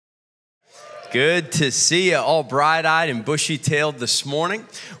Good to see you all bright-eyed and bushy-tailed this morning.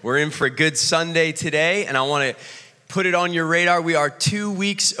 We're in for a good Sunday today, and I want to put it on your radar. We are 2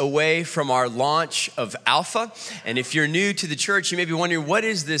 weeks away from our launch of Alpha. And if you're new to the church, you may be wondering, what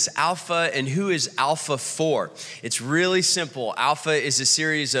is this Alpha and who is Alpha for? It's really simple. Alpha is a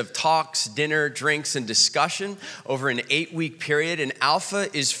series of talks, dinner, drinks, and discussion over an 8-week period. And Alpha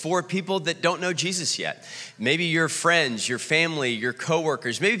is for people that don't know Jesus yet. Maybe your friends, your family, your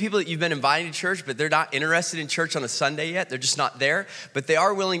coworkers, maybe people that you've been inviting to church, but they're not interested in church on a Sunday yet. They're just not there, but they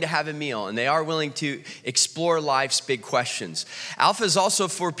are willing to have a meal and they are willing to explore life's big questions. Alpha is also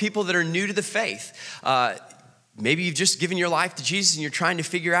for people that are new to the faith. Maybe you've just given your life to Jesus and you're trying to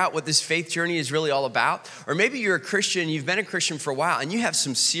figure out what this faith journey is really all about. Or maybe you're a Christian, you've been a Christian for a while, and you have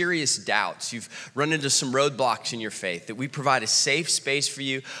some serious doubts. You've run into some roadblocks in your faith, that we provide a safe space for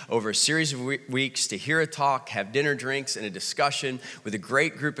you over a series of weeks to hear a talk, have dinner, drinks, and a discussion with a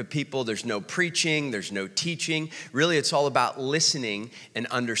great group of people. There's no preaching, there's no teaching. Really, it's all about listening and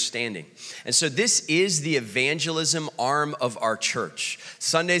understanding. And so this is the evangelism arm of our church.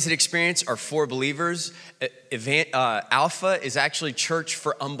 Sundays at Experience are for believers. Alpha is actually church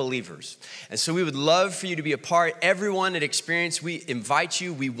for unbelievers. And so we would love for you to be a part. Everyone at Experience, we invite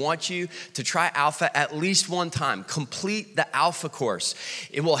you, we want you to try Alpha at least one time. Complete the Alpha course.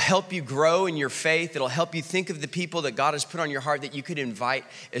 It will help you grow in your faith. It'll help you think of the people that God has put on your heart that you could invite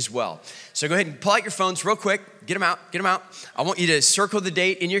as well. So go ahead and pull out your phones real quick. Get them out. I want you to circle the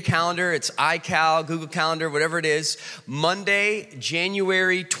date in your calendar. It's iCal, Google Calendar, whatever it is. Monday,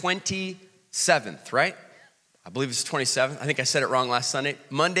 January 27th, right? I believe it's 27th. I think I said it wrong last Sunday.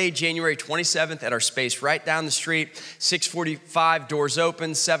 Monday, January 27th at our space right down the street, 6:45, doors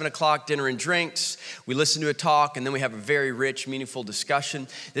open, 7 o'clock, dinner and drinks. We listen to a talk, and then we have a very rich, meaningful discussion.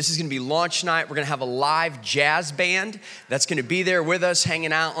 This is going to be launch night. We're going to have a live jazz band that's going to be there with us,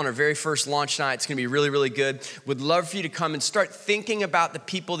 hanging out on our very first launch night. It's going to be really, really good. Would love for you to come and start thinking about the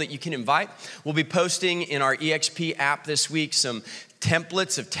people that you can invite. We'll be posting in our EXP app this week some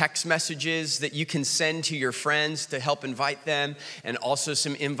templates of text messages that you can send to your friends to help invite them, and also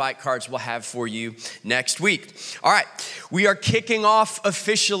some invite cards we'll have for you next week. All right, we are kicking off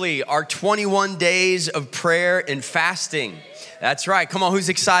officially our 21 days of prayer and fasting. That's right. Come on, who's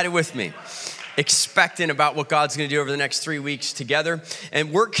excited with me? Expectant about what God's going to do over the next 3 weeks together.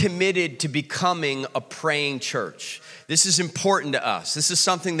 And we're committed to becoming a praying church. This is important to us. This is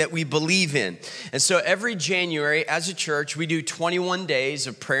something that we believe in. And so every January, as a church, we do 21 days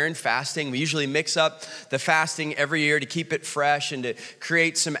of prayer and fasting. We usually mix up the fasting every year to keep it fresh and to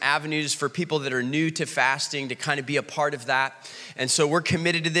create some avenues for people that are new to fasting to kind of be a part of that. And so we're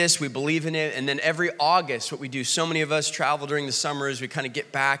committed to this. We believe in it. And then every August, what we do, so many of us travel during the summer, is we kind of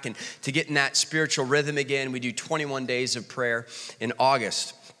get back and to get in that spiritual rhythm again. We do 21 days of prayer in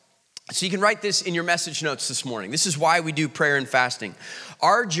August. So you can write this in your message notes this morning. This is why we do prayer and fasting.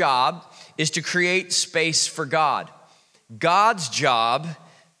 Our job is to create space for God. God's job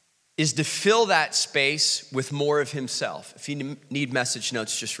is to fill that space with more of himself. If you need message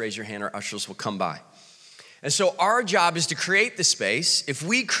notes, just raise your hand. Our ushers will come by. And so our job is to create the space. If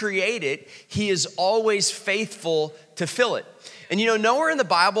we create it, he is always faithful to fill it. And you know, nowhere in the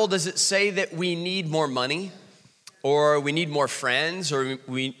Bible does it say that we need more money, or we need more friends, or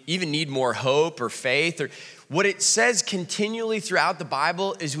we even need more hope or faith. Or what it says continually throughout the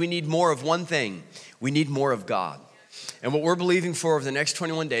Bible is we need more of one thing. We need more of God. And what we're believing for over the next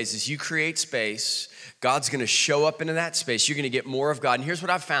 21 days is you create space. God's going to show up into that space. You're going to get more of God. And here's what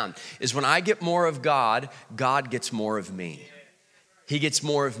I've found is when I get more of God, God gets more of me. He gets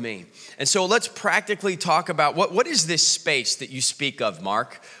more of me. And so let's practically talk about what is this space that you speak of,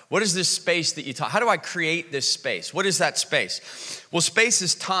 Mark? What is this space that you talk? How do I create this space? What is that space? Well, space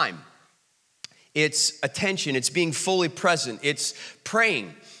is time. It's attention. It's being fully present. It's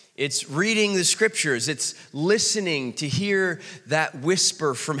praying. It's reading the scriptures. It's listening to hear that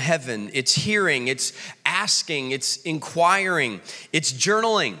whisper from heaven. It's hearing. It's asking. It's inquiring. It's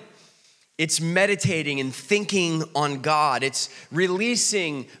journaling. It's meditating and thinking on God. It's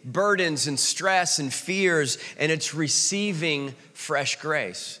releasing burdens and stress and fears, and it's receiving fresh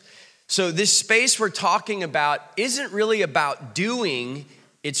grace. So this space we're talking about isn't really about doing,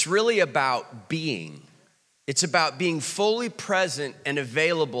 it's really about being. It's about being fully present and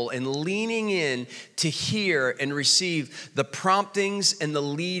available and leaning in to hear and receive the promptings and the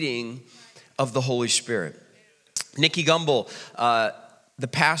leading of the Holy Spirit. Nicky Gumbel, the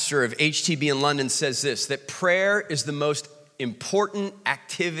pastor of HTB in London, says this, that prayer is the most important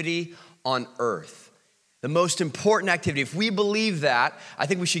activity on earth. The most important activity. If we believe that, I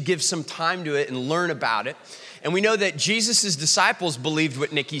think we should give some time to it and learn about it. And we know that Jesus' disciples believed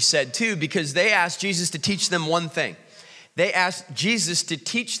what Nikki said too, because they asked Jesus to teach them one thing. They asked Jesus to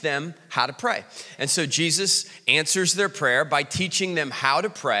teach them how to pray. And so Jesus answers their prayer by teaching them how to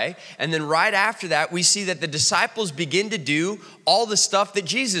pray. And then right after that, we see that the disciples begin to do all the stuff that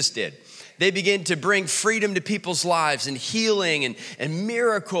Jesus did. They begin to bring freedom to people's lives and healing and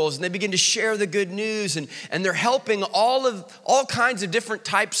miracles. And they begin to share the good news. And they're helping all kinds of different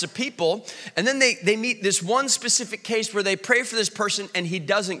types of people. And then they meet this one specific case where they pray for this person and he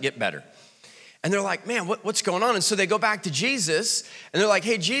doesn't get better. And they're like, man, what's going on? And so they go back to Jesus and they're like,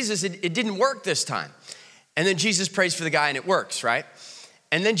 hey, Jesus, it didn't work this time. And then Jesus prays for the guy and it works, right?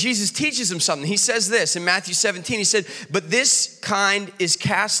 And then Jesus teaches him something. He says this in Matthew 17, he said, but this kind is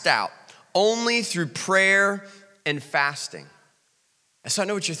cast out only through prayer and fasting. And so I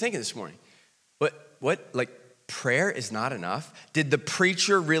know what you're thinking this morning. What, like prayer is not enough? Did the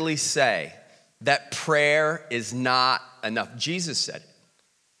preacher really say that prayer is not enough? Jesus said it.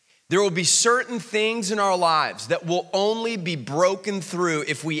 There will be certain things in our lives that will only be broken through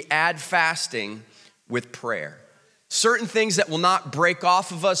if we add fasting with prayer. Certain things that will not break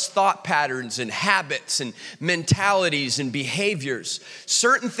off of us, thought patterns and habits and mentalities and behaviors.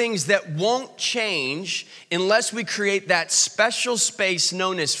 Certain things that won't change unless we create that special space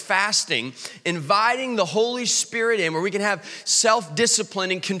known as fasting, inviting the Holy Spirit in where we can have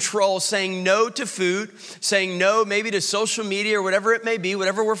self-discipline and control, saying no to food, saying no maybe to social media or whatever it may be,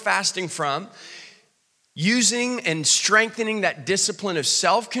 whatever we're fasting from, using and strengthening that discipline of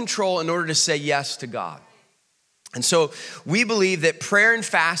self-control in order to say yes to God. And so we believe that prayer and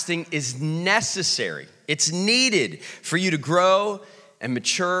fasting is necessary. It's needed for you to grow and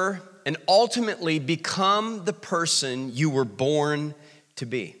mature and ultimately become the person you were born to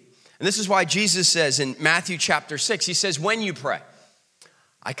be. And this is why Jesus says in Matthew chapter 6, he says, when you pray.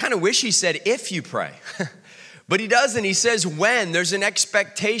 I kind of wish he said, if you pray. But he doesn't. He says when. There's an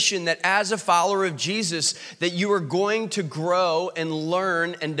expectation that as a follower of Jesus, that you are going to grow and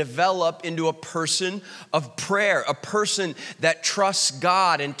learn and develop into a person of prayer, a person that trusts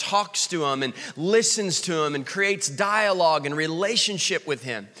God and talks to him and listens to him and creates dialogue and relationship with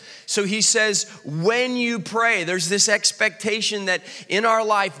him. So he says, when you pray, there's this expectation that in our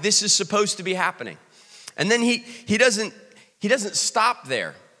life, this is supposed to be happening. And then he doesn't stop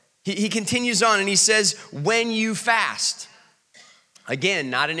there. He continues on and he says, when you fast. Again,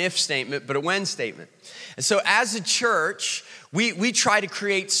 not an if statement, but a when statement. And so as a church, we try to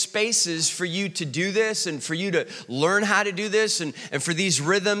create spaces for you to do this and for you to learn how to do this and for these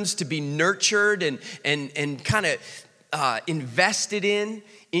rhythms to be nurtured and kind of invested in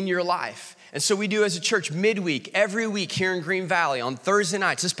your life. And so we do as a church midweek, every week here in Green Valley on Thursday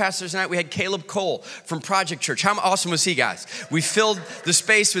nights. This past Thursday night, we had Caleb Cole from Project Church. How awesome was he, guys? We filled the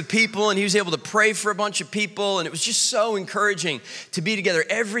space with people and he was able to pray for a bunch of people. And it was just so encouraging to be together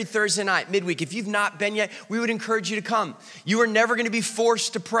every Thursday night, midweek. If you've not been yet, we would encourage you to come. You are never going to be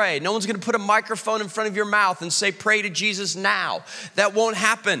forced to pray. No one's going to put a microphone in front of your mouth and say, pray to Jesus now. That won't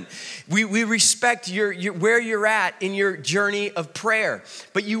happen. We respect your where you're at in your journey of prayer,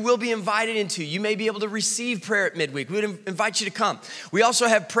 but you will be invited into. You may be able to receive prayer at midweek. We would invite you to come. We also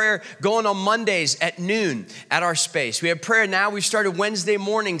have prayer going on Mondays at noon at our space. We have prayer now. We've started Wednesday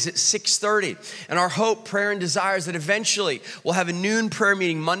mornings at 6:30. And our hope, prayer, and desire is that eventually we'll have a noon prayer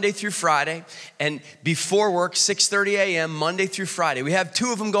meeting Monday through Friday and before work, 6:30 a.m. Monday through Friday. We have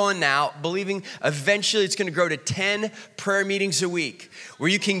 2 of them going now, believing eventually it's going to grow to 10 prayer meetings a week where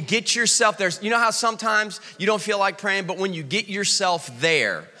you can get yourself there. You know how sometimes you don't feel like praying, but when you get yourself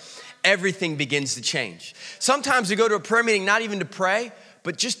there, everything begins to change. Sometimes we go to a prayer meeting, not even to pray,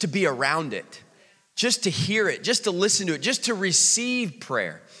 but just to be around it, just to hear it, just to listen to it, just to receive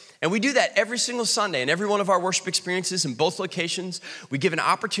prayer. And we do that every single Sunday. In every one of our worship experiences in both locations, we give an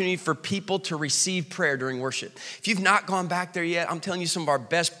opportunity for people to receive prayer during worship. If you've not gone back there yet, I'm telling you some of our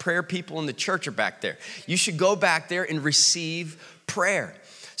best prayer people in the church are back there. You should go back there and receive prayer.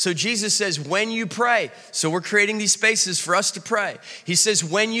 So Jesus says, when you pray, so we're creating these spaces for us to pray. He says,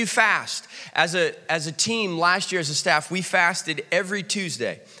 when you fast. As a team last year as a staff, we fasted every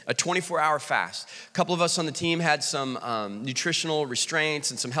Tuesday, a 24-hour fast. A couple of us on the team had some nutritional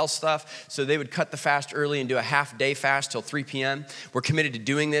restraints and some health stuff, so they would cut the fast early and do a half-day fast till 3 p.m. We're committed to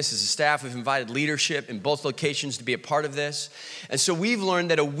doing this as a staff. We've invited leadership in both locations to be a part of this. And so we've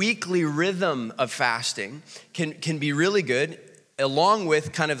learned that a weekly rhythm of fasting can be really good. along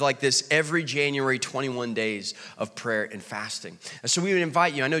with kind of like this every January 21 days of prayer and fasting. And so we would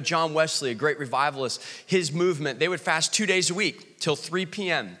invite you. I know John Wesley, a great revivalist, his movement, they would fast 2 days a week till 3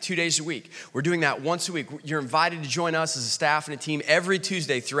 p.m., 2 days a week. We're doing that once a week. You're invited to join us as a staff and a team every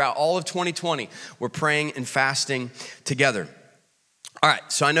Tuesday throughout all of 2020. We're praying and fasting together. All right,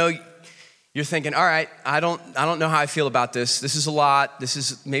 so I know you're thinking, all right, I don't know how I feel about this. This is a lot. This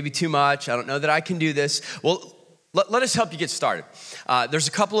is maybe too much. I don't know that I can do this. Well, let us help you get started. There's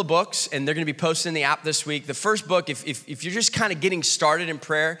a couple of books, and they're going to be posted in the app this week. The first book, if you're just kind of getting started in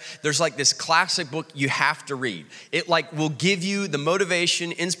prayer, there's like this classic book you have to read. It like will give you the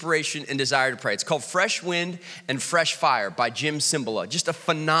motivation, inspiration, and desire to pray. It's called Fresh Wind and Fresh Fire by Jim Cymbala. Just a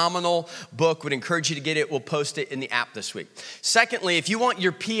phenomenal book. Would encourage you to get it. We'll post it in the app this week. Secondly, if you want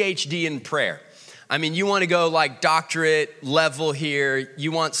your PhD in prayer, I mean, you want to go like doctorate level here.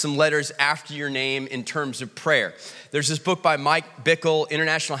 You want some letters after your name in terms of prayer. There's this book by Mike Bickle,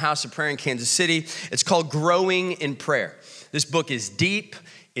 International House of Prayer in Kansas City. It's called Growing in Prayer. This book is deep.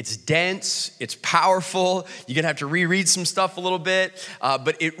 It's dense, it's powerful. You're gonna have to reread some stuff a little bit,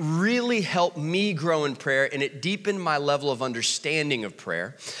 but it really helped me grow in prayer, and it deepened my level of understanding of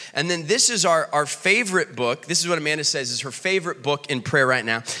prayer. And then this is our favorite book. This is what Amanda says is her favorite book in prayer right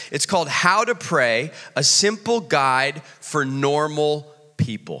now. It's called How to Pray, a Simple Guide for Normal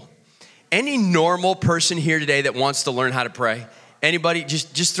People. Any normal person here today that wants to learn how to pray? Anybody,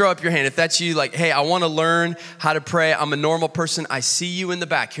 just throw up your hand. If that's you, like, hey, I want to learn how to pray. I'm a normal person. I see you in the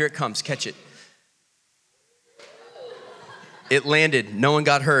back. Here it comes. Catch it. It landed. No one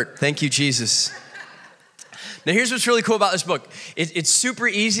got hurt. Thank you, Jesus. Now, here's what's really cool about this book. It's super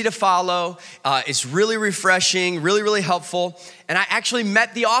easy to follow. It's really refreshing, really, really helpful. And I actually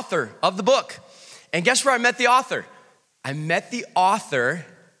met the author of the book. And guess where I met the author? I met the author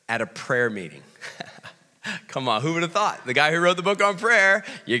at a prayer meeting. Come on, who would have thought? The guy who wrote the book on prayer,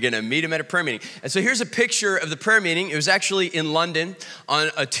 you're gonna meet him at a prayer meeting. And so here's a picture of the prayer meeting. It was actually in London on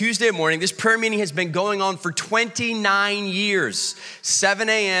a Tuesday morning. This prayer meeting has been going on for 29 years. 7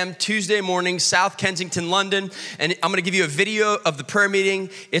 a.m. Tuesday morning, South Kensington, London. And I'm gonna give you a video of the prayer meeting.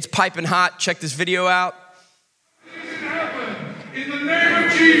 It's piping hot. Check this video out. This can happen in the name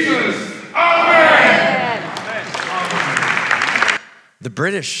of Jesus. Amen. The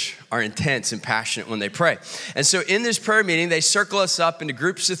British are intense and passionate when they pray. And so in this prayer meeting, they circle us up into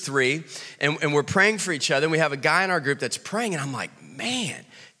groups of 3, and we're praying for each other. And we have a guy in our group that's praying, and I'm like, man,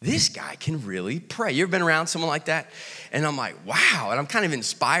 this guy can really pray. You ever been around someone like that? And I'm like, wow. And I'm kind of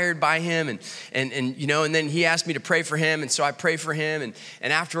inspired by him. And you know, and then he asked me to pray for him. And so I pray for him.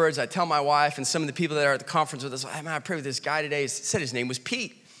 And afterwards, I tell my wife and some of the people that are at the conference with us, hey, man, I prayed with this guy today. He said his name was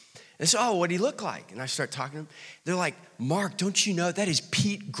Pete. And so, oh, what did he look like? And I start talking to him. They're like, Mark, don't you know that is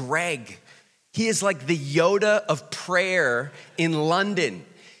Pete Gregg? He is like the Yoda of prayer in London.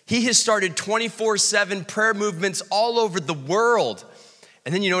 He has started 24/7 prayer movements all over the world.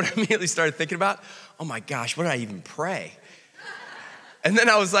 And then you know what I immediately started thinking about? Oh my gosh, what did I even pray? And then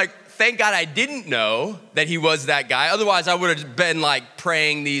I was like, thank God I didn't know that he was that guy. Otherwise, I would have been like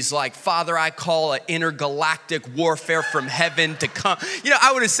praying these like, Father, I call an intergalactic warfare from heaven to come. You know,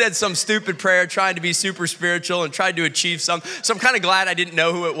 I would have said some stupid prayer trying to be super spiritual and tried to achieve some. So I'm kind of glad I didn't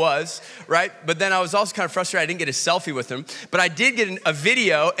know who it was, right? But then I was also kind of frustrated I didn't get a selfie with him. But I did get a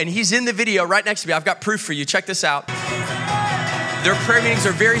video, and he's in the video right next to me. I've got proof for you. Check this out. Their prayer meetings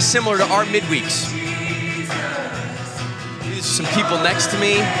are very similar to our midweeks. These are some people next to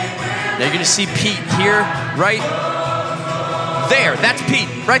me. Now you're gonna see Pete here, right there. That's Pete,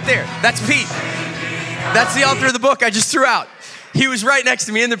 right there. That's Pete. That's the author of the book I just threw out. He was right next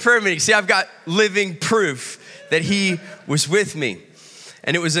to me in the prayer meeting. See, I've got living proof that he was with me.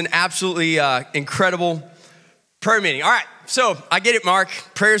 And it was an absolutely incredible prayer meeting. All right, so I get it, Mark.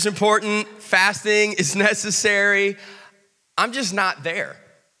 Prayer's important. Fasting is necessary. I'm just not there.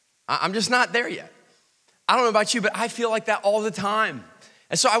 I'm just not there yet. I don't know about you, but I feel like that all the time.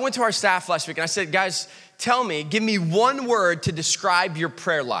 And so I went to our staff last week and I said, guys, give me one word to describe your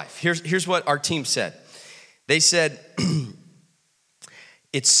prayer life. Here's what our team said. They said,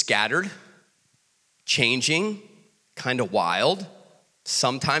 it's scattered, changing, kind of wild.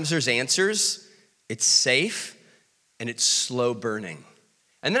 Sometimes there's answers. It's safe, and it's slow burning.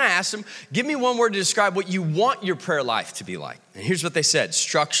 And then I asked them, give me one word to describe what you want your prayer life to be like. And here's what they said: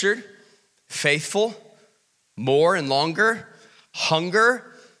 structured, faithful, more and longer,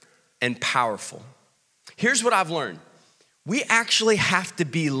 hunger, and powerful. Here's what I've learned. We actually have to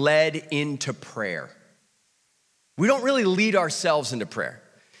be led into prayer. We don't really lead ourselves into prayer.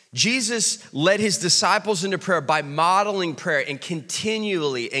 Jesus led his disciples into prayer by modeling prayer and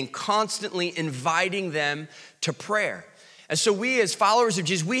continually and constantly inviting them to prayer. And so we as followers of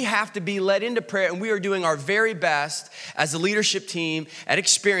Jesus, we have to be led into prayer, and we are doing our very best as a leadership team at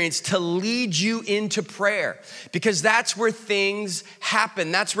Experience to lead you into prayer, because that's where things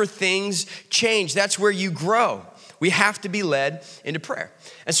happen. That's where things change. That's where you grow. We have to be led into prayer.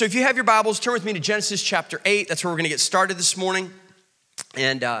 And so if you have your Bibles, turn with me to Genesis chapter 8. That's where we're going to get started this morning.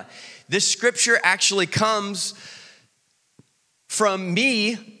 And this scripture actually comes from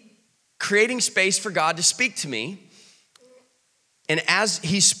me creating space for God to speak to me. And as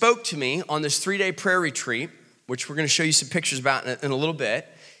he spoke to me on this 3-day prayer retreat, which we're going to show you some pictures about in a little bit,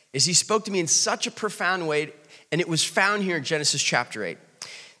 is he spoke to me in such a profound way, and it was found here in Genesis chapter 8.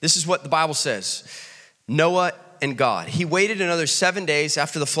 This is what the Bible says. Noah and God. He waited another 7 days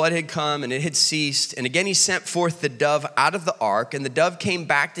after the flood had come and it had ceased. And again, he sent forth the dove out of the ark, and the dove came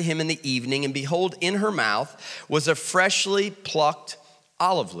back to him in the evening, and behold, in her mouth was a freshly plucked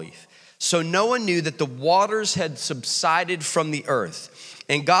olive leaf. So Noah knew that the waters had subsided from the earth.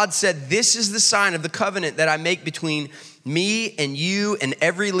 And God said, this is the sign of the covenant that I make between me and you and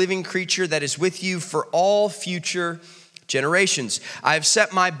every living creature that is with you for all future generations. I have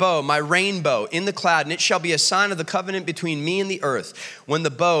set my bow, my rainbow, in the cloud, and it shall be a sign of the covenant between me and the earth. When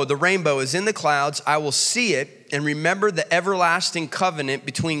the bow, the rainbow, is in the clouds, I will see it and remember the everlasting covenant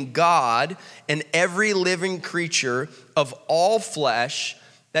between God and every living creature of all flesh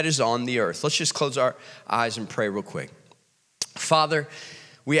that is on the earth. Let's just close our eyes and pray real quick. Father,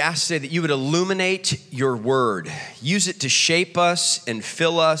 we ask today that you would illuminate your word. Use it to shape us and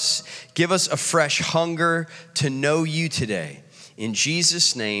fill us. Give us a fresh hunger to know you today. In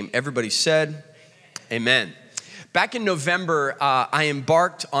Jesus' name, everybody said, amen. Back in November, I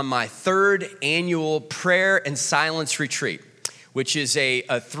embarked on my 3rd annual prayer and silence retreat, which is a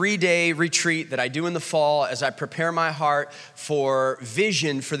 3-day retreat that I do in the fall as I prepare my heart for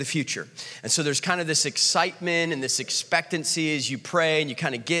vision for the future. And so there's kind of this excitement and this expectancy as you pray and you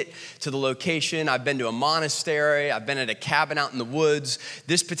kind of get to the location. I've been to a monastery. I've been at a cabin out in the woods.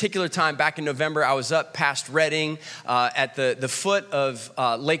 This particular time back in November, I was up past Redding at the foot of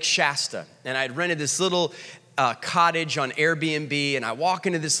Lake Shasta. And I'd rented this little cottage on Airbnb, and I walk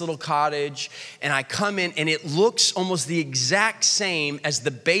into this little cottage and I come in and it looks almost the exact same as the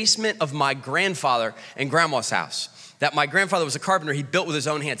basement of my grandfather and grandma's house. That my grandfather was a carpenter, he built with his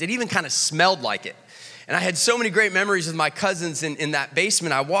own hands. It even kind of smelled like it. And I had so many great memories with my cousins in that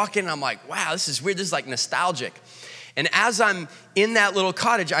basement. I walk in and I'm like, wow, this is weird, this is like nostalgic. And as I'm in that little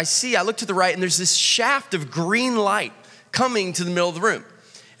cottage, I look to the right and there's this shaft of green light coming to the middle of the room.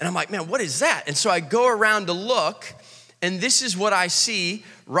 And I'm like, man, what is that? And so I go around to look, and this is what I see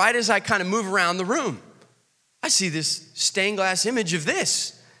right as I kind of move around the room. I see this stained glass image of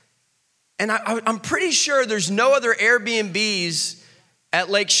this. And I'm pretty sure there's no other Airbnbs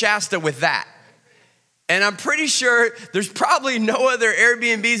at Lake Shasta with that. And I'm pretty sure there's probably no other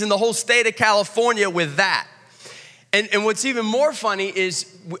Airbnbs in the whole state of California with that. And what's even more funny is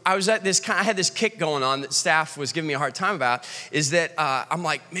I had this kick going on that staff was giving me a hard time about, is that I'm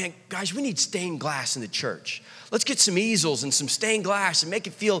like, man, guys, we need stained glass in the church. Let's get some easels and some stained glass and make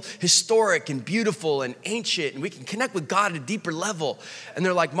it feel historic and beautiful and ancient, and we can connect with God at a deeper level. And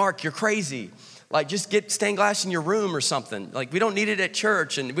they're like, Mark, you're crazy. Like, just get stained glass in your room or something. Like, we don't need it at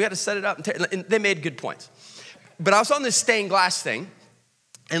church, and we got to set it up. And they made good points. But I was on this stained glass thing,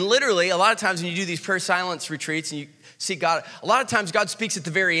 and literally, a lot of times when you do these prayer silence retreats and you see God, a lot of times God speaks at the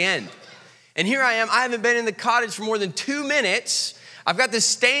very end. And here I am, I haven't been in the cottage for more than 2 minutes. I've got this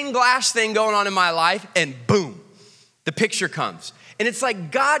stained glass thing going on in my life, and boom, the picture comes. And it's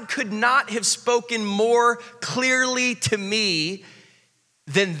like God could not have spoken more clearly to me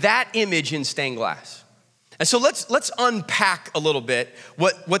than that image in stained glass. And so let's unpack a little bit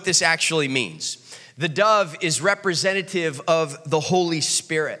what this actually means. The dove is representative of the Holy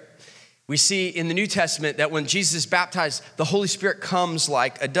Spirit. We see in the New Testament that when Jesus is baptized, the Holy Spirit comes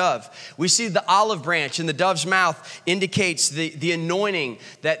like a dove. We see the olive branch in the dove's mouth indicates the anointing,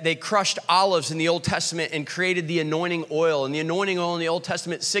 that they crushed olives in the Old Testament and created the anointing oil. And the anointing oil in the Old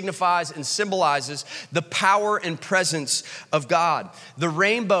Testament signifies and symbolizes the power and presence of God. The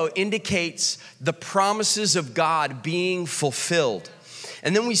rainbow indicates the promises of God being fulfilled.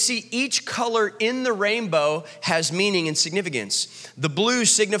 And then we see each color in the rainbow has meaning and significance. The blue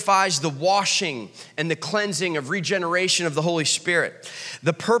signifies the washing and the cleansing of regeneration of the Holy Spirit.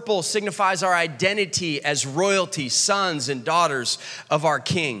 The purple signifies our identity as royalty, sons and daughters of our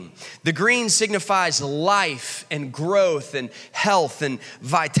King. The green signifies life and growth and health and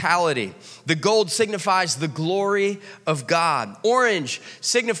vitality. The gold signifies the glory of God. Orange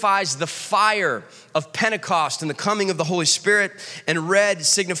signifies the fire of Pentecost and the coming of the Holy Spirit. And red red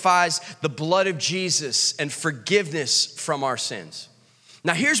signifies the blood of Jesus and forgiveness from our sins.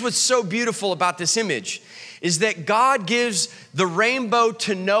 Now, here's what's so beautiful about this image is that God gives the rainbow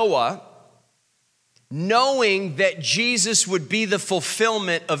to Noah, knowing that Jesus would be the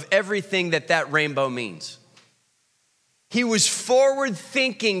fulfillment of everything that rainbow means. He was forward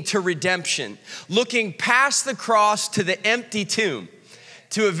thinking to redemption, looking past the cross to the empty tomb,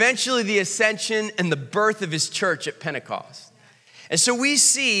 to eventually the ascension and the birth of his church at Pentecost. And so we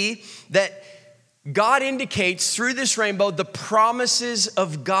see that God indicates through this rainbow the promises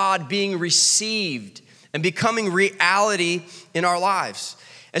of God being received and becoming reality in our lives.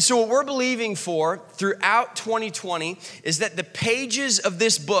 And so what we're believing for throughout 2020 is that the pages of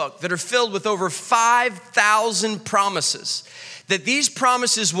this book that are filled with over 5,000 promises, that these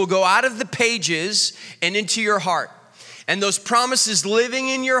promises will go out of the pages and into your heart. And those promises living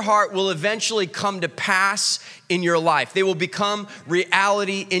in your heart will eventually come to pass in your life. They will become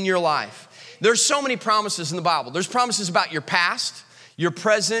reality in your life. There's so many promises in the Bible. There's promises about your past, your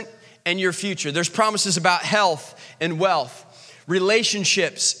present, and your future. There's promises about health and wealth,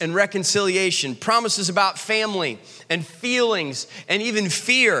 relationships and reconciliation, promises about family and feelings and even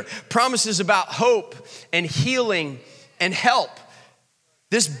fear, promises about hope and healing and help.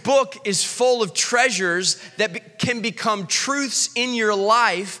 This book is full of treasures that can become truths in your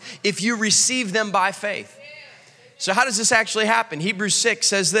life if you receive them by faith. So how does this actually happen? Hebrews 6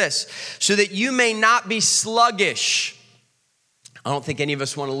 says this, so that you may not be sluggish. I don't think any of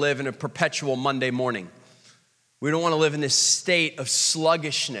us want to live in a perpetual Monday morning. We don't want to live in this state of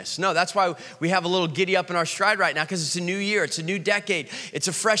sluggishness. No, that's why we have a little giddy up in our stride right now, because it's a new year, it's a new decade, it's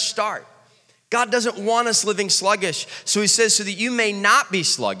a fresh start. God doesn't want us living sluggish. So he says, so that you may not be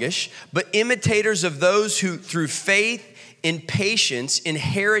sluggish, but imitators of those who through faith and patience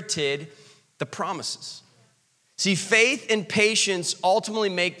inherited the promises. See, faith and patience ultimately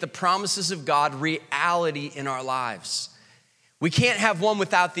make the promises of God reality in our lives. We can't have one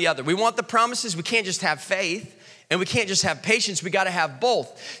without the other. We want the promises, we can't just have faith, and we can't just have patience, we gotta have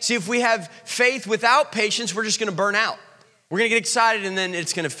both. See, if we have faith without patience, we're just gonna burn out. We're gonna get excited and then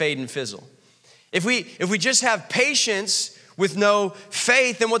it's gonna fade and fizzle. If we just have patience with no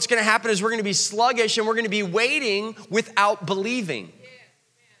faith, then what's gonna happen is we're gonna be sluggish and we're gonna be waiting without believing.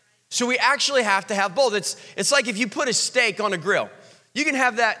 So we actually have to have both. It's like if you put a steak on a grill. You can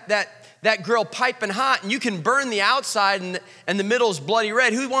have that grill piping hot and you can burn the outside and the middle is bloody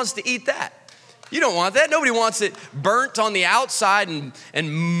red. Who wants to eat that? You don't want that. Nobody wants it burnt on the outside and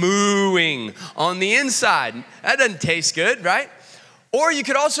mooing on the inside. That doesn't taste good, right? Or you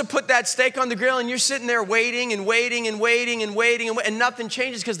could also put that steak on the grill and you're sitting there waiting and nothing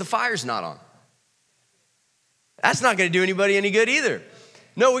changes because the fire's not on. That's not going to do anybody any good either.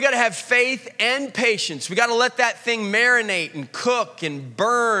 No, we got to have faith and patience. We got to let that thing marinate and cook and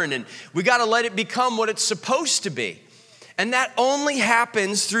burn, and we got to let it become what it's supposed to be. And that only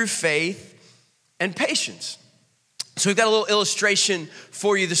happens through faith and patience. So we've got a little illustration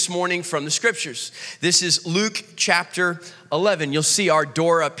for you this morning from the scriptures. This is Luke chapter 11. You'll see our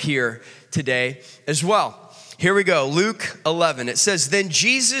door up here today as well. Here we go, Luke 11. It says, then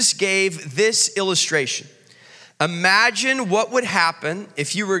Jesus gave this illustration. Imagine what would happen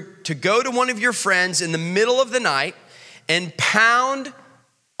if you were to go to one of your friends in the middle of the night and pound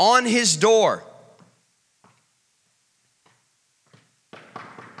on his door.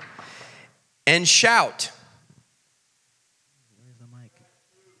 And shout. Where's the mic?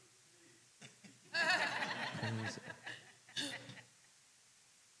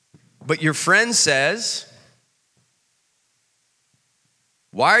 But your friend says,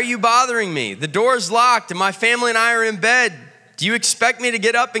 why are you bothering me? The door's locked and my family and I are in bed. Do you expect me to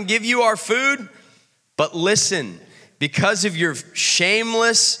get up and give you our food? But listen, because of your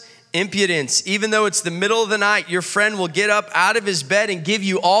shameless impudence, even though it's the middle of the night, your friend will get up out of his bed and give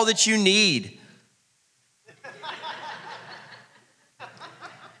you all that you need.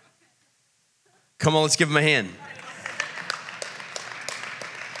 Come on, let's give him a hand.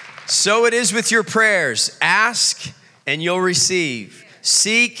 So it is with your prayers. Ask and you'll receive.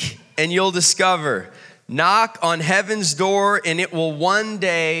 Seek and you'll discover. Knock on heaven's door and it will one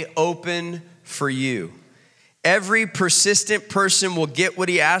day open for you. Every persistent person will get what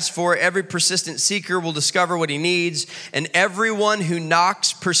he asks for. Every persistent seeker will discover what he needs. And everyone who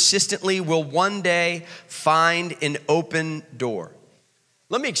knocks persistently will one day find an open door.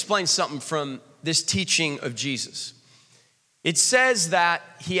 Let me explain something from this teaching of Jesus. It says that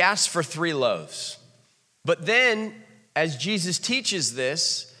he asked for 3 loaves. But then, as Jesus teaches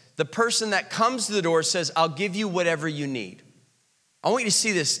this, the person that comes to the door says, I'll give you whatever you need. I want you to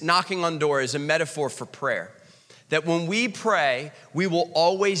see this knocking on the door as a metaphor for prayer. that when we pray, we will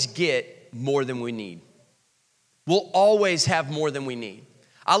always get more than we need. We'll always have more than we need.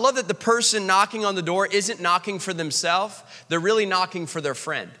 I love that the person knocking on the door isn't knocking for themselves. They're really knocking for their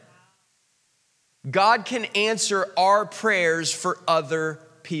friend. God can answer our prayers for other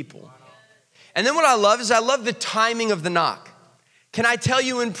people. And then what I love is I love the timing of the knock. Can I tell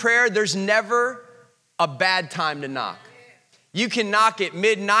you in prayer, there's never a bad time to knock. You can knock at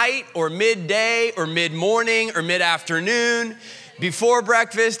midnight or midday or mid-morning or mid-afternoon, before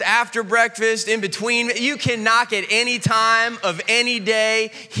breakfast, after breakfast, in between. You can knock at any time of any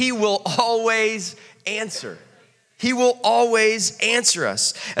day. He will always answer. He will always answer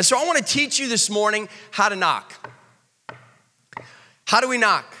us. And so I want to teach you this morning how to knock. How do we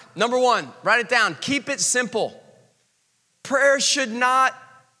knock? Number one, write it down. Keep it simple. Prayer should not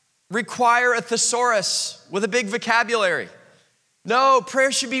require a thesaurus with a big vocabulary. No,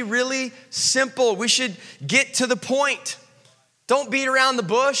 prayer should be really simple. We should get to the point. Don't beat around the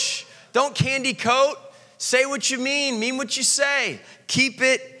bush. Don't candy coat. Say what you mean what you say. Keep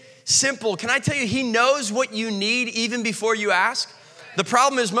it simple. Can I tell you, he knows what you need even before you ask? The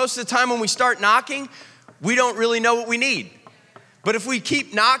problem is most of the time when we start knocking, we don't really know what we need. But if we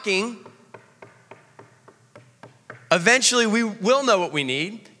keep knocking, eventually we will know what we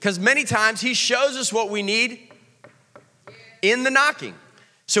need, because many times he shows us what we need in the knocking.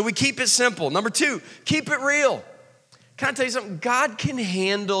 So we keep it simple. Number two, keep it real. Can I tell you something? God can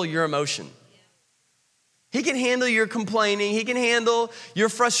handle your emotion. He can handle your complaining. He can handle your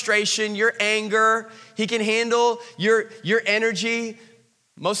frustration, your anger. He can handle your energy,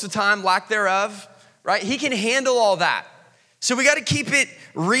 most of the time, lack thereof, right? He can handle all that. So we got to keep it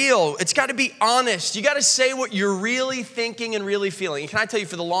real. It's got to be honest. You got to say what you're really thinking and really feeling. And can I tell you,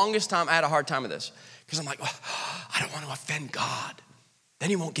 for the longest time, I had a hard time with this, because I'm like, oh, I don't want to offend God. Then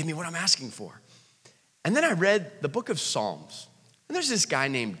he won't give me what I'm asking for. And then I read the book of Psalms, and there's this guy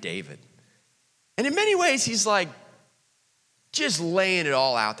named David. And in many ways, he's like just laying it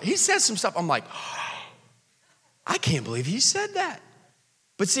all out there. He says some stuff, I'm like, oh, I can't believe he said that.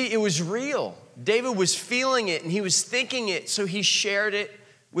 But see, it was real. David was feeling it, and he was thinking it, so he shared it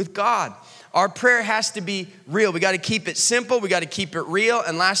with God. Our prayer has to be real. We got to keep it simple. We got to keep it real.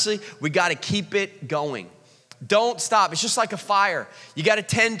 And lastly, we got to keep it going. Don't stop. It's just like a fire. You got to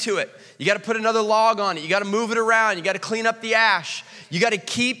tend to it. You got to put another log on it. You got to move it around. You got to clean up the ash. You got to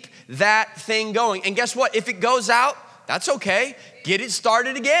keep that thing going. And guess what? If it goes out, that's okay. Get it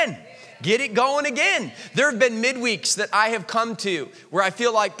started again. Get it going again. There have been midweeks that I have come to where I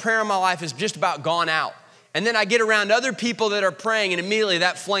feel like prayer in my life has just about gone out. And then I get around other people that are praying, and immediately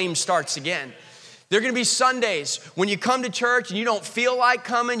that flame starts again. There are going to be Sundays when you come to church and you don't feel like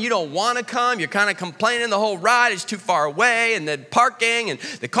coming, you don't want to come, you're kind of complaining the whole ride is too far away, and the parking, and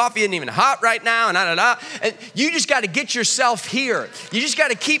the coffee isn't even hot right now, and And you just got to get yourself here. You just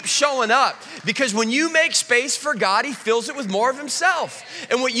got to keep showing up, because when you make space for God, he fills it with more of himself.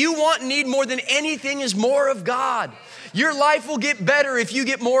 And what you want and need more than anything is more of God. Your life will get better if you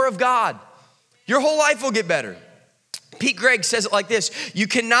get more of God. Your whole life will get better. Pete Greig says it like this: you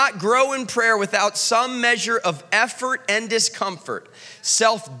cannot grow in prayer without some measure of effort and discomfort,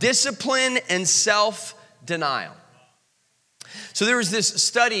 self-discipline and self-denial. So there was this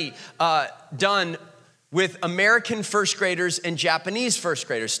study done with American first graders and Japanese first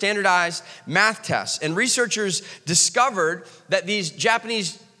graders, standardized math tests. And researchers discovered that these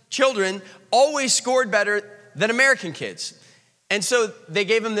Japanese children always scored better than American kids. And so they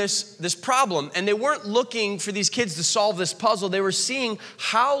gave them this problem, and they weren't looking for these kids to solve this puzzle. They were seeing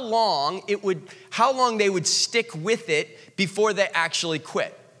how long they would stick with it before they actually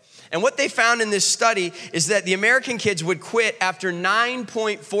quit. And what they found in this study is that the American kids would quit after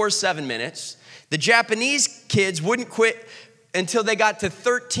 9.47 minutes. The Japanese kids wouldn't quit until they got to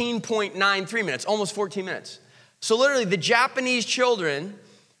 13.93 minutes, almost 14 minutes. So literally, the Japanese children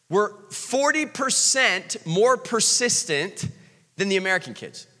were 40% more persistent than the American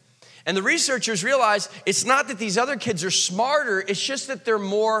kids. And the researchers realized it's not that these other kids are smarter, it's just that they're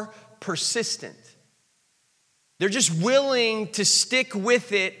more persistent. They're just willing to stick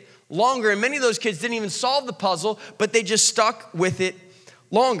with it longer. And many of those kids didn't even solve the puzzle, but they just stuck with it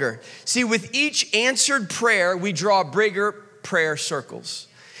longer. See, with each answered prayer, we draw bigger prayer circles.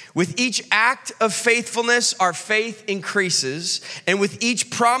 With each act of faithfulness, our faith increases. And with each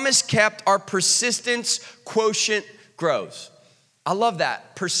promise kept, our persistence quotient grows. I love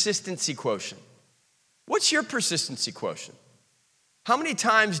that, persistency quotient. What's your persistency quotient? How many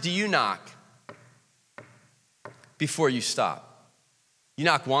times do you knock before you stop? You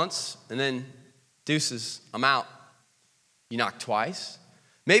knock once, and then deuces, I'm out. You knock twice.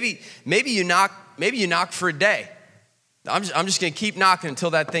 Maybe you knock for a day. I'm just going to keep knocking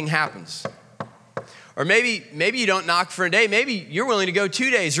until that thing happens. Or maybe you don't knock for a day. Maybe you're willing to go 2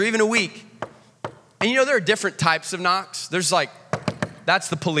 days or even a week. And you know, there are different types of knocks. There's like, that's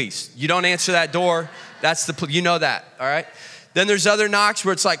the police. You don't answer that door. That's the police. You know that, all right? Then there's other knocks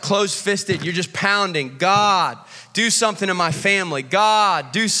where it's like closed-fisted. You're just pounding. God, do something in my family.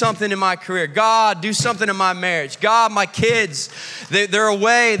 God, do something in my career. God, do something in my marriage. God, my kids, they're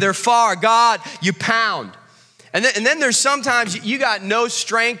away, they're far. God, you pound. And then there's sometimes you got no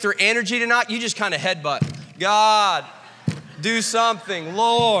strength or energy to knock. You just kind of headbutt. God, do something,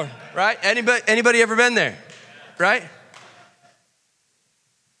 Lord, right? Anybody ever been there, right?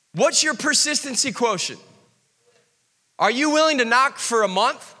 What's your persistency quotient? Are you willing to knock for a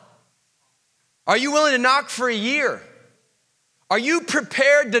month? Are you willing to knock for a year? Are you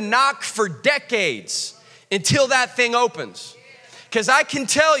prepared to knock for decades until that thing opens? Because I can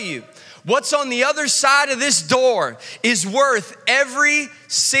tell you, what's on the other side of this door is worth every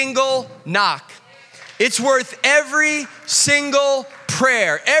single knock. It's worth every single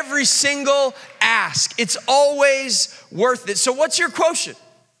prayer, every single ask. It's always worth it. So what's your quotient?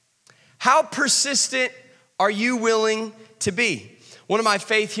 How persistent are you willing to be? One of my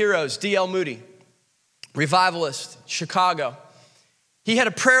faith heroes, D.L. Moody, revivalist, Chicago, he had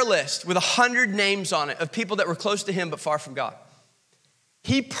a prayer list with 100 names on it of people that were close to him but far from God.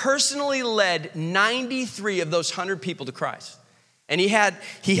 He personally led 93 of those 100 people to Christ. And he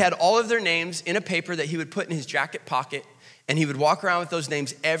had all of their names in a paper that he would put in his jacket pocket, and he would walk around with those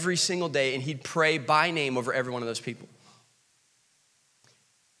names every single day, and he'd pray by name over every one of those people.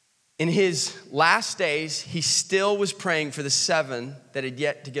 In his last days, he still was praying for the 7 that had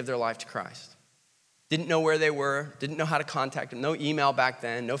yet to give their life to Christ. Didn't know where they were, didn't know how to contact them, no email back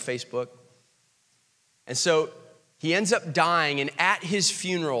then, no Facebook. And so he ends up dying, and at his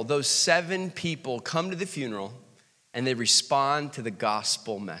funeral, those 7 people come to the funeral, and they respond to the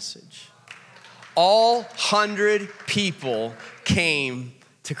gospel message. All 100 people came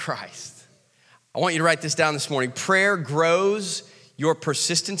to Christ. I want you to write this down this morning. Prayer grows your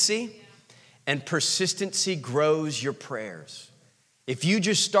persistency, and persistency grows your prayers. If you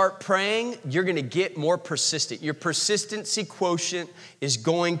just start praying, you're going to get more persistent. Your persistency quotient is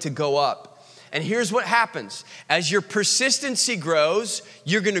going to go up. And here's what happens. As your persistency grows,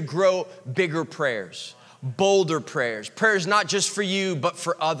 you're going to grow bigger prayers, bolder prayers. Prayers not just for you, but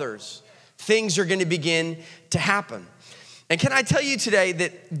for others. Things are going to begin to happen. And can I tell you today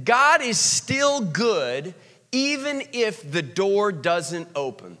that God is still good even if the door doesn't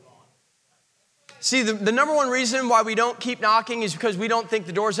open? See, the number one reason why we don't keep knocking is because we don't think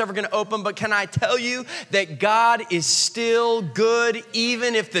the door's ever going to open. But can I tell you that God is still good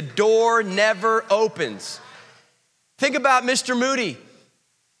even if the door never opens? Think about Mr. Moody.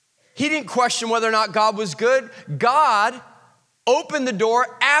 He didn't question whether or not God was good. God opened the door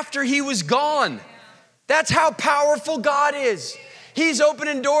after he was gone. That's how powerful God is. He's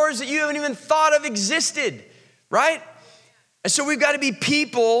opening doors that you haven't even thought of existed, right? And so we've got to be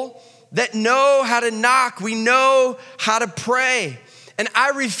people that know how to knock. We know how to pray. And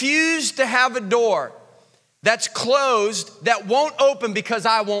I refuse to have a door that's closed that won't open because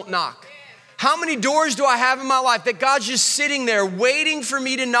I won't knock. How many doors do I have in my life that God's just sitting there waiting for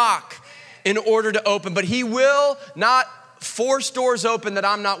me to knock in order to open? But he will not force doors open that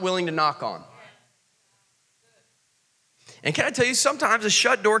I'm not willing to knock on. And can I tell you, sometimes a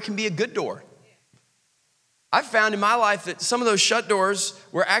shut door can be a good door. I've found in my life that some of those shut doors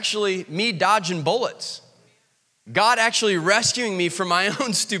were actually me dodging bullets. God actually rescuing me from my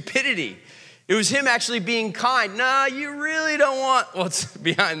own stupidity. It was him actually being kind. Nah, you really don't want what's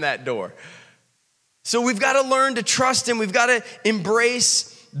behind that door. So we've got to learn to trust him. We've got to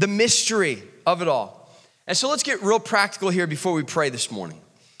embrace the mystery of it all. And so let's get real practical here before we pray this morning.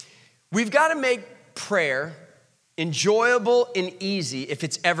 We've got to make prayer enjoyable and easy if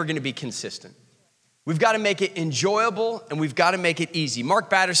it's ever going to be consistent. We've got to make it enjoyable and we've got to make it easy. Mark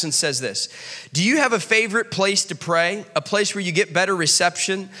Batterson says this: do you have a favorite place to pray? A place where you get better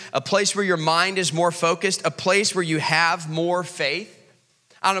reception? A place where your mind is more focused? A place where you have more faith?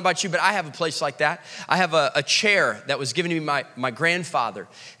 I don't know about you, but I have a place like that. I have a chair that was given to me by my grandfather,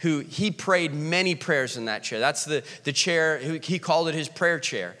 who he prayed many prayers in that chair. That's the chair, he called it his prayer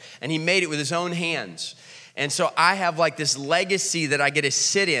chair, and he made it with his own hands. And so I have like this legacy that I get to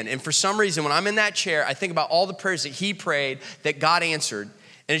sit in. And for some reason, when I'm in that chair, I think about all the prayers that he prayed that God answered.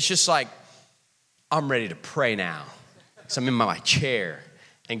 And it's just like, I'm ready to pray now. So I'm in my chair,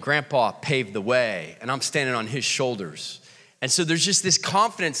 and Grandpa paved the way, and I'm standing on his shoulders. And so there's just this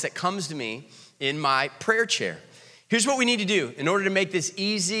confidence that comes to me in my prayer chair. Here's what we need to do in order to make this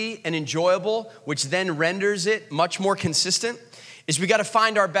easy and enjoyable, which then renders it much more consistent, is we got to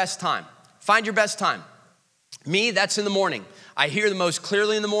find our best time. Find your best time. Me, that's in the morning. I hear the most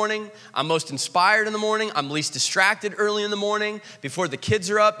clearly in the morning. I'm most inspired in the morning. I'm least distracted early in the morning, before the kids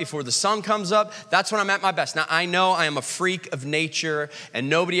are up, before the sun comes up. That's when I'm at my best. Now, I know I am a freak of nature, and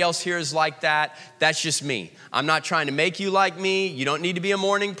nobody else here is like that. That's just me. I'm not trying to make you like me. You don't need to be a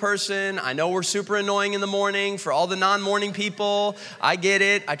morning person. I know we're super annoying in the morning for all the non-morning people. I get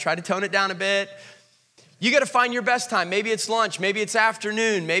it. I try to tone it down a bit. You got to find your best time. Maybe it's lunch, maybe it's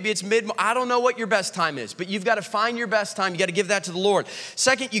afternoon, maybe it's I don't know what your best time is, but you've got to find your best time. You got to give that to the Lord.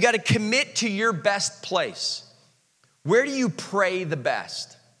 Second, you got to commit to your best place. Where do you pray the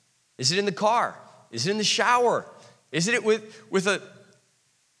best? Is it in the car? Is it in the shower? Is it with a,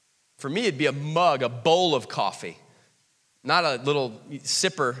 for me, it'd be a mug, a bowl of coffee. Not a little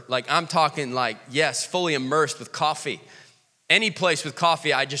sipper, like I'm talking like, yes, fully immersed with coffee. Any place with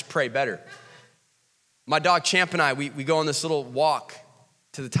coffee, I just pray better. My dog Champ and I, we go on this little walk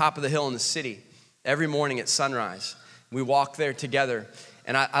to the top of the hill in the city every morning at sunrise. We walk there together,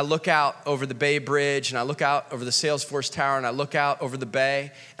 and I look out over the Bay Bridge, and I look out over the Salesforce Tower, and I look out over the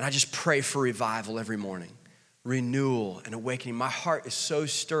bay, and I just pray for revival every morning. Renewal and awakening. My heart is so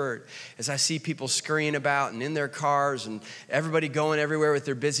stirred as I see people scurrying about and in their cars and everybody going everywhere with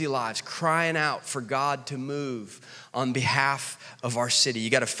their busy lives, crying out for God to move on behalf of our city.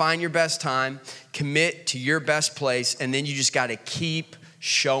 You got to find your best time, commit to your best place, and then you just got to keep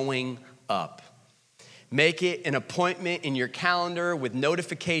showing up. Make it an appointment in your calendar with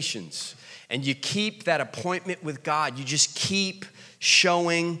notifications, and you keep that appointment with God. You just keep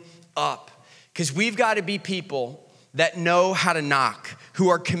showing up. Because we've got to be people that know how to knock, who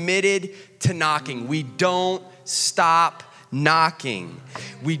are committed to knocking. We don't stop knocking.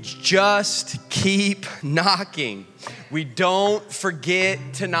 We just keep knocking. We don't forget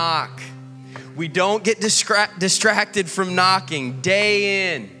to knock. We don't get distracted from knocking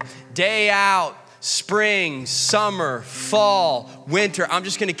day in, day out, spring, summer, fall, winter. I'm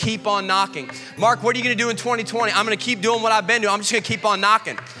just gonna keep on knocking. Mark, what are you gonna do in 2020? I'm gonna keep doing what I've been doing. I'm just gonna keep on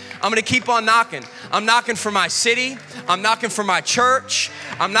knocking. I'm gonna keep on knocking. I'm knocking for my city. I'm knocking for my church.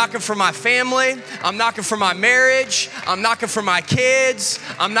 I'm knocking for my family. I'm knocking for my marriage. I'm knocking for my kids.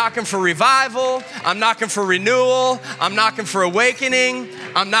 I'm knocking for revival. I'm knocking for renewal. I'm knocking for awakening.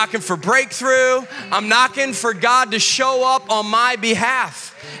 I'm knocking for breakthrough. I'm knocking for God to show up on my behalf.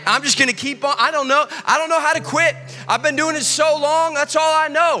 I'm just gonna keep on. I don't know how to quit. I've been doing it so long, that's all I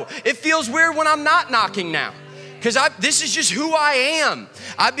know. It feels weird when I'm not knocking now. Because this is just who I am.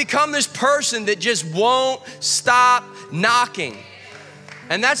 I've become this person that just won't stop knocking.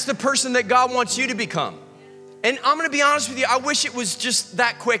 And that's the person that God wants you to become. And I'm gonna be honest with you, I wish it was just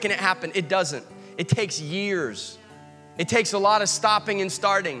that quick and it happened. It doesn't. It takes years. It takes a lot of stopping and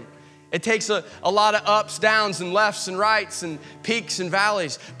starting. It takes a lot of ups, downs, and lefts and rights and peaks and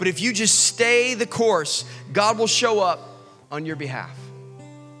valleys. But if you just stay the course, God will show up on your behalf.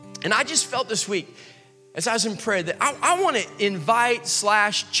 And I just felt this week, as I was in prayer, that I want to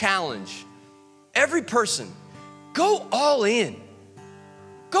invite/challenge every person, go all in.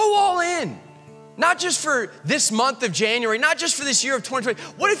 Go all in. Not just for this month of January, not just for this year of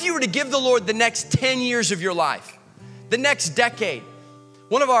 2020. What if you were to give the Lord the next 10 years of your life, the next decade?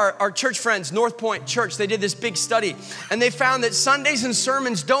 One of our church friends, North Point Church, they did this big study, and they found that Sundays and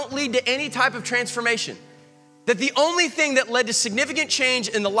sermons don't lead to any type of transformation. That the only thing that led to significant change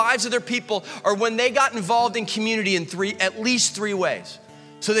in the lives of their people are when they got involved in community in at least three ways.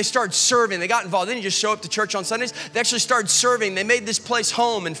 So they started serving, they got involved. They didn't just show up to church on Sundays. They actually started serving. They made this place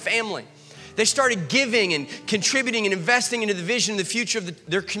home and family. They started giving and contributing and investing into the vision and the future of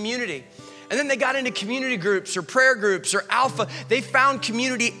their community. And then they got into community groups or prayer groups or Alpha. They found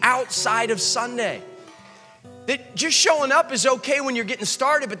community outside of Sunday. That just showing up is okay when you're getting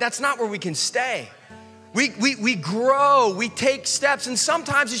started, but that's not where we can stay. We grow, we take steps, and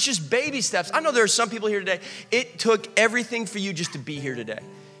sometimes it's just baby steps. I know there are some people here today, it took everything for you just to be here today.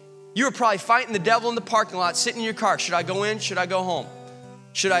 You were probably fighting the devil in the parking lot, sitting in your car. Should I go in? Should I go home?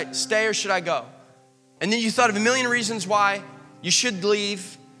 Should I stay or should I go? And then you thought of a million reasons why you should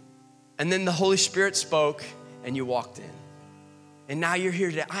leave, and then the Holy Spirit spoke, and you walked in. And now you're here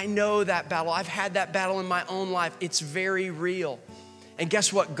today. I know that battle. I've had that battle in my own life. It's very real. And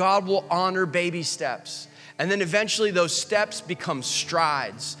guess what? God will honor baby steps. And then eventually those steps become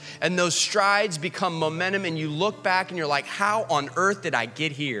strides. And those strides become momentum. And you look back and you're like, how on earth did I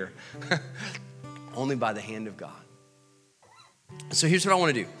get here? Only by the hand of God. So here's what I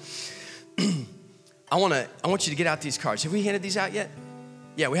want to do. I want you to get out these cards. Have we handed these out yet?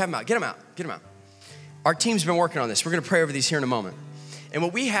 Yeah, we have them out. Get them out. Get them out. our team's been working on this. We're going to pray over these here in a moment. And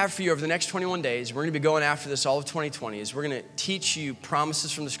what we have for you over the next 21 days, we're going to be going after this all of 2020, is we're going to teach you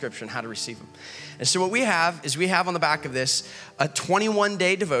promises from the scripture and how to receive them. And so what we have is we have on the back of this a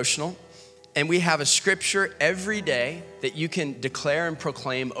 21-day devotional, and we have a scripture every day that you can declare and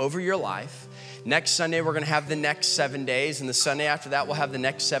proclaim over your life. Next Sunday, we're going to have the next 7 days, and the Sunday after that, we'll have the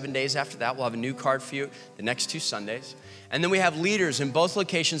next 7 days after that. We'll have a new card for you the next 2 Sundays. And then we have leaders in both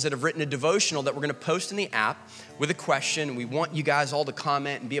locations that have written a devotional that we're going to post in the app with a question. We want you guys all to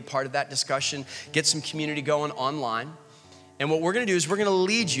comment and be a part of that discussion, get some community going online. And what we're going to do is we're going to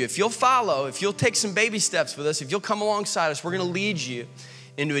lead you. If you'll follow, if you'll take some baby steps with us, if you'll come alongside us, we're going to lead you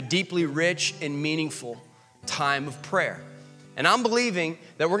into a deeply rich and meaningful time of prayer. And I'm believing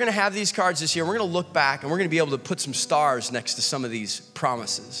that we're going to have these cards this year. We're going to look back and we're going to be able to put some stars next to some of these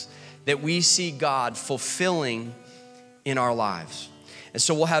promises that we see God fulfilling in our lives. And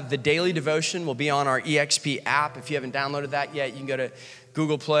so we'll have the daily devotion. We'll be on our EXP app. If you haven't downloaded that yet, you can go to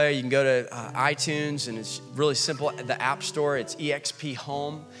Google Play, you can go to iTunes, and it's really simple. The App Store, it's EXP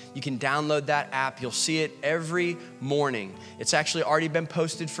Home. You can download that app. You'll see it every morning. It's actually already been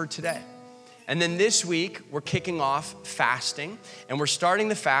posted for today. And then this week, we're kicking off fasting, and we're starting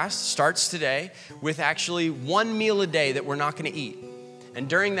the fast, starts today, with actually 1 meal a day that we're not going to eat. And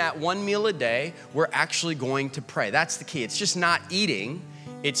during that 1 meal a day, we're actually going to pray. That's the key. It's just not eating.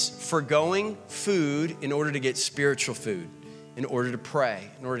 It's forgoing food in order to get spiritual food, in order to pray,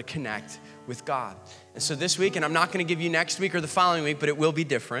 in order to connect with God. And so this week, and I'm not going to give you next week or the following week, but it will be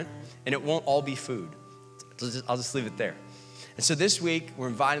different, and it won't all be food. I'll just leave it there. And so this week, we're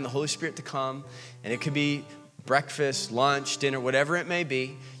inviting the Holy Spirit to come, and it could be breakfast, lunch, dinner, whatever it may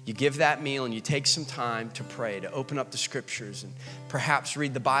be. You give that meal and you take some time to pray, to open up the scriptures and perhaps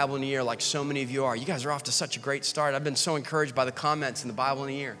read the Bible in a year like so many of you are. You guys are off to such a great start. I've been so encouraged by the comments in the Bible in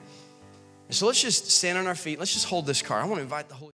a year. And so let's just stand on our feet. Let's just hold this card. I want to invite the Holy